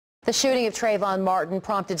The shooting of Trayvon Martin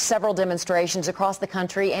prompted several demonstrations across the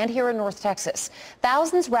country and here in North Texas.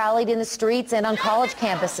 Thousands rallied in the streets and on college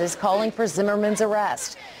campuses calling for Zimmerman's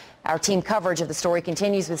arrest. Our team coverage of the story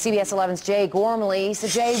continues with CBS 11's Jay Gormley. So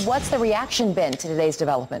Jay, what's the reaction been to today's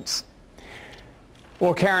developments?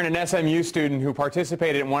 Well, Karen, an SMU student who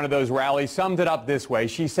participated in one of those rallies summed it up this way.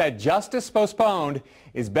 She said justice postponed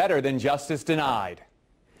is better than justice denied.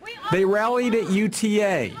 They rallied at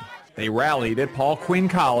UTA. They rallied at Paul Quinn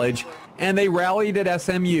College, and they rallied at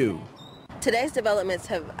SMU. Today's developments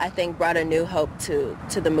have, I think, brought a new hope to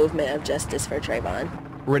the movement of justice for Trayvon.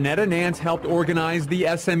 Renetta Nance helped organize the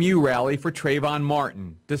SMU rally for Trayvon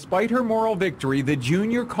Martin. Despite her moral victory, the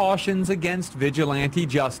junior cautions against vigilante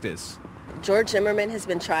justice. George Zimmerman has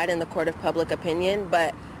been tried in the court of public opinion,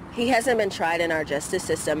 but he hasn't been tried in our justice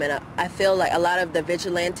system, and I feel like a lot of the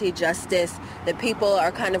vigilante justice that people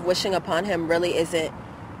are kind of wishing upon him really isn't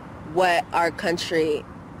what our country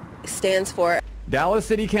stands for. Dallas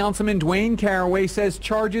City Councilman Dwayne Caraway says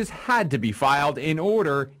charges had to be filed in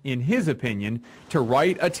order, in his opinion, to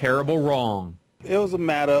right a terrible wrong. It was a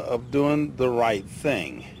matter of doing the right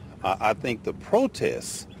thing. I think the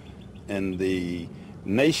protests and the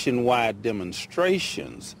nationwide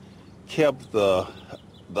demonstrations kept the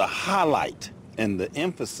highlight and the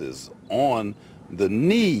emphasis on the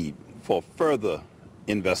need for further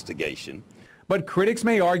investigation. But critics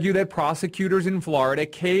may argue that prosecutors in Florida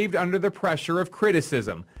caved under the pressure of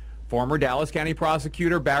criticism. Former Dallas County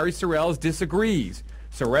prosecutor Barry Sorrels disagrees.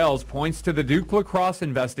 Sorrels points to the Duke lacrosse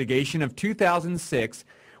investigation of 2006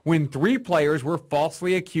 when 3 players were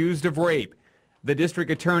falsely accused of rape. The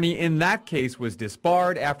district attorney in that case was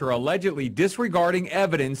disbarred after allegedly disregarding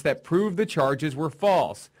evidence that proved the charges were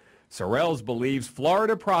false. Sorrels believes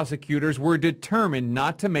Florida prosecutors were determined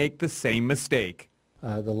not to make the same mistake.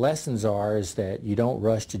 The lessons is that you don't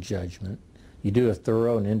rush to judgment. You do a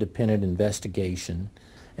thorough and independent investigation,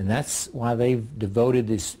 and that's why they've devoted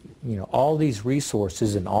this, all these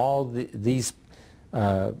resources and all these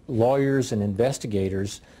lawyers and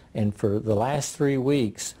investigators. And for the last 3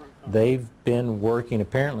 weeks, they've been working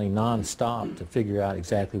apparently nonstop to figure out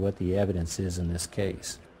exactly what the evidence is in this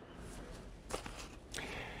case.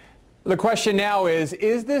 The question now is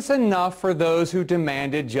this enough for those who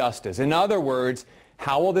demanded justice? In other words,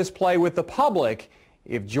 how will this play with the public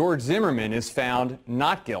if George Zimmerman is found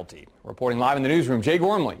not guilty? Reporting live in the newsroom, Jay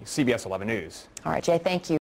Gormley, CBS 11 News. All right, Jay, thank you.